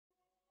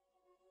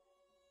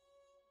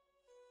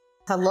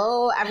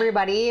Hello,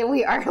 everybody.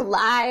 We are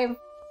live.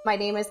 My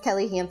name is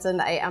Kelly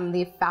Hansen. I am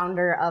the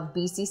founder of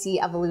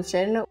BCC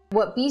Evolution.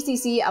 What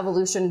BCC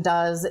Evolution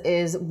does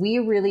is we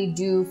really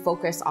do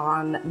focus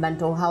on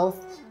mental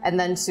health and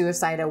then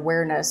suicide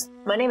awareness.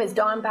 My name is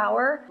Dawn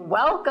Bauer.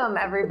 Welcome,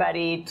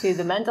 everybody, to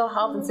the Mental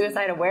Health and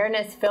Suicide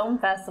Awareness Film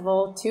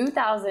Festival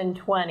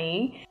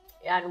 2020.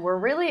 And we're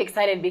really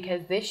excited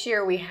because this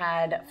year we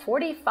had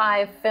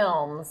 45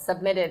 films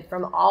submitted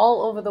from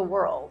all over the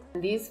world.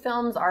 These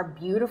films are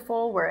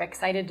beautiful. We're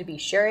excited to be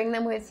sharing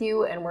them with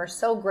you, and we're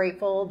so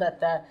grateful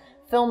that the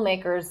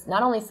filmmakers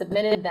not only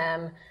submitted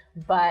them,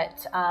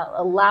 but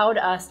allowed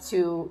us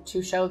to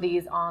show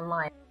these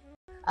online.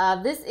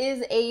 This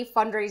is a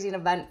fundraising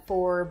event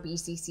for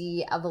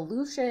BCC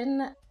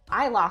Evolution.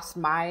 I lost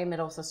my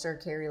middle sister,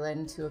 Carrie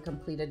Lynn, to a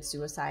completed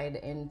suicide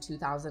in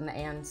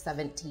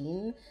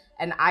 2017.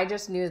 And I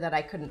just knew that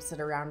I couldn't sit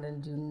around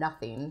and do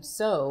nothing.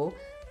 So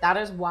that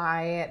is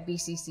why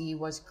BCC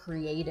was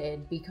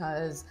created,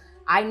 because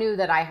I knew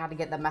that I had to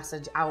get the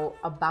message out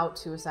about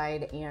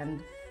suicide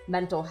and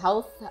mental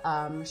health.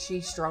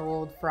 She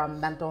struggled from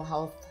mental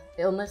health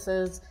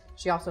illnesses.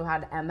 She also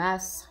had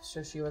MS,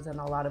 so she was in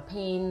a lot of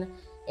pain.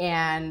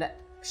 And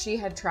she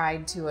had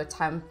tried to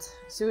attempt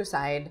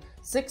suicide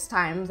 6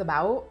 times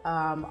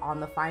on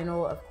the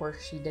final, of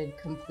course, she did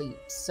complete.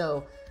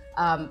 So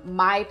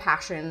my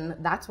passion,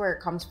 that's where it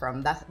comes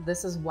from.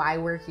 This is why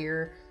we're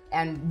here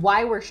and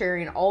why we're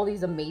sharing all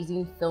these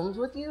amazing films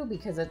with you,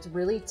 because it's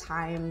really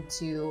time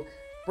to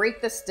break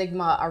the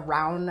stigma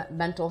around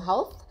mental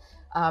health,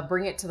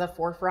 bring it to the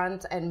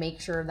forefront, and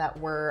make sure that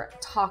we're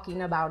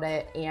talking about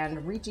it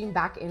and reaching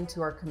back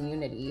into our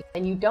community.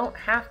 And you don't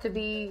have to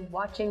be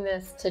watching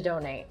this to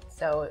donate.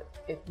 So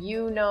if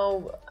you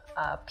know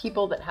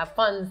people that have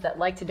funds that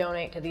like to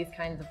donate to these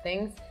kinds of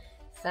things,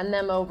 send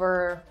them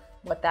over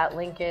what that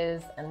link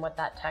is and what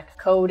that text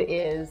code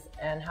is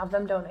and have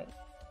them donate.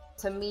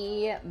 To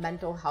me,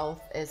 mental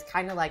health is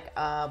kind of like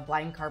a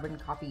blind carbon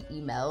copy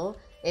email.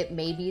 It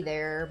may be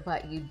there,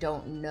 but you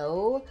don't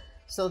know.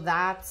 So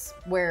that's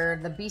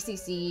where the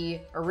BCC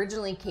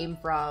originally came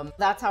from.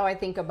 That's how I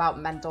think about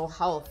mental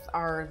health.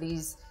 Are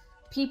these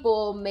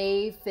people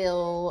may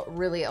feel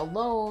really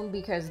alone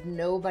because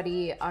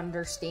nobody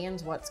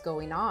understands what's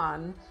going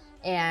on.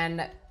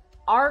 And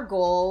our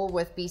goal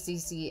with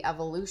BCC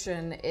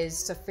Evolution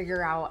is to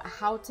figure out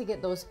how to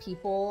get those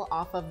people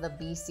off of the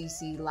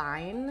BCC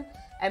line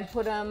and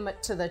put them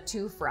to the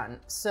front.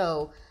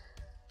 So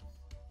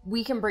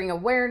we can bring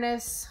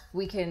awareness,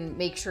 we can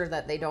make sure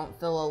that they don't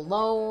feel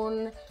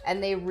alone,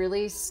 and they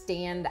really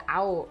stand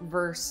out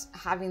versus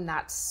having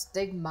that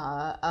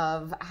stigma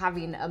of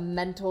having a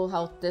mental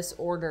health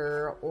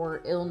disorder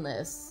or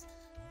illness.